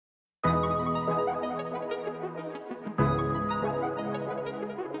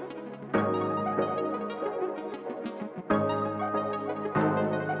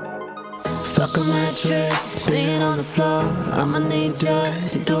Fuck a mattress, laying on the floor. I'ma need you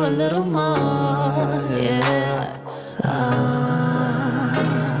to do a little more, yeah.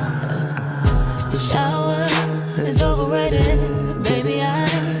 The shower is overrated, baby. I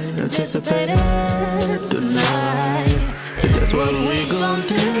anticipated tonight. That's what we gon'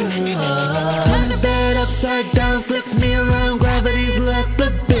 do. Turn the bed upside down, flip me around. Gravity's left the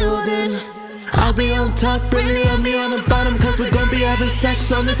building. I'll be on top, really on me on the bottom, cause we're gonna be having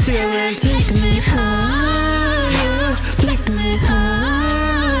sex on the ceiling. Take me higher, take me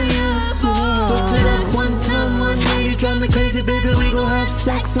higher. Switch it up one time, one night. You drive me crazy, baby, we gon' have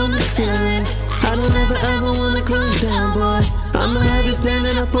sex on the ceiling. I don't ever wanna come down, boy. I'ma have you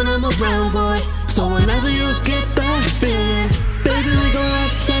standing up when I'm around, boy. So whenever you get that feeling, baby, we gon'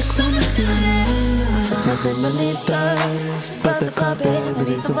 have sex on the ceiling. Nothing beneath us but the carpet,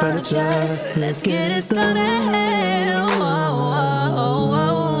 maybe some furniture. Let's get it started.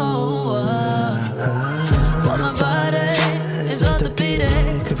 While my body is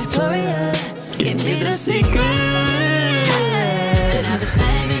orthopedic, Victoria, give me the secret. I've been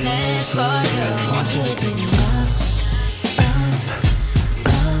saving it for you. I want you to take me up.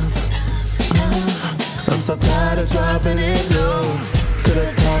 I'm so tired of dropping it low. To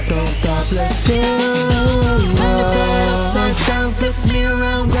the top, don't stop, let's go. Turn the bed upside down, flip me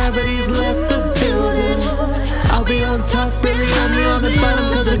around. Gravity's left the building. I'll be on top, really on me on the bottom,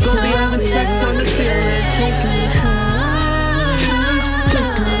 cause we're gonna be having sex on the ceiling. Take me higher,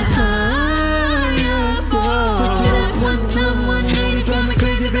 take me higher. Switch it up one time, one night. You drive me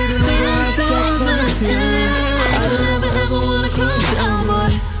crazy, baby, we gon' have sex on the ceiling. I don't ever wanna come down, boy.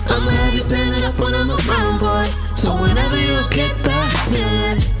 I'ma have you standing up when I'm around, boy. So whenever you get that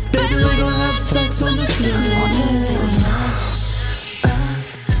feeling, baby, we gon' have sex on the ceiling. I want you to take me up.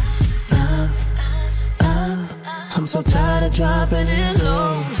 I'm so tired of dropping it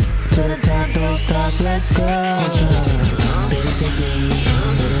low. To the top, don't stop, let's go. I want you to take me up. Baby, take me a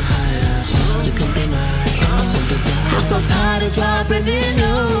little higher. You can be my desire. I'm so tired of dropping it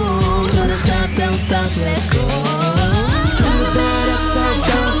low. To the top, don't stop, let's go. Turn the bed upside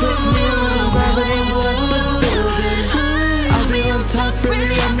down, flip me around. Gravity's left the building. I'll be on top,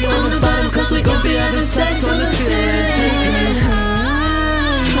 really on me on the bottom, cause we gon' be having sex on the ceiling. Take me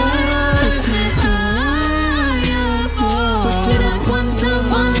higher, take me higher. Switch it up one time,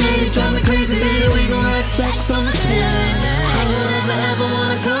 one night. You drive me crazy, baby, we gon' have sex on the ceiling. I don't ever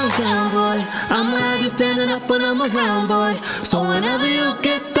wanna come down, boy. I'ma have you standing up when I'm around, boy. So whenever you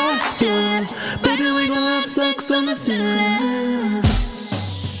get that feeling, baby, we gon' have sex on the ceiling.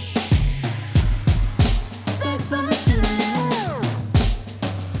 Sex on the ceiling.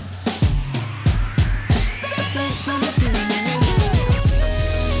 Sex on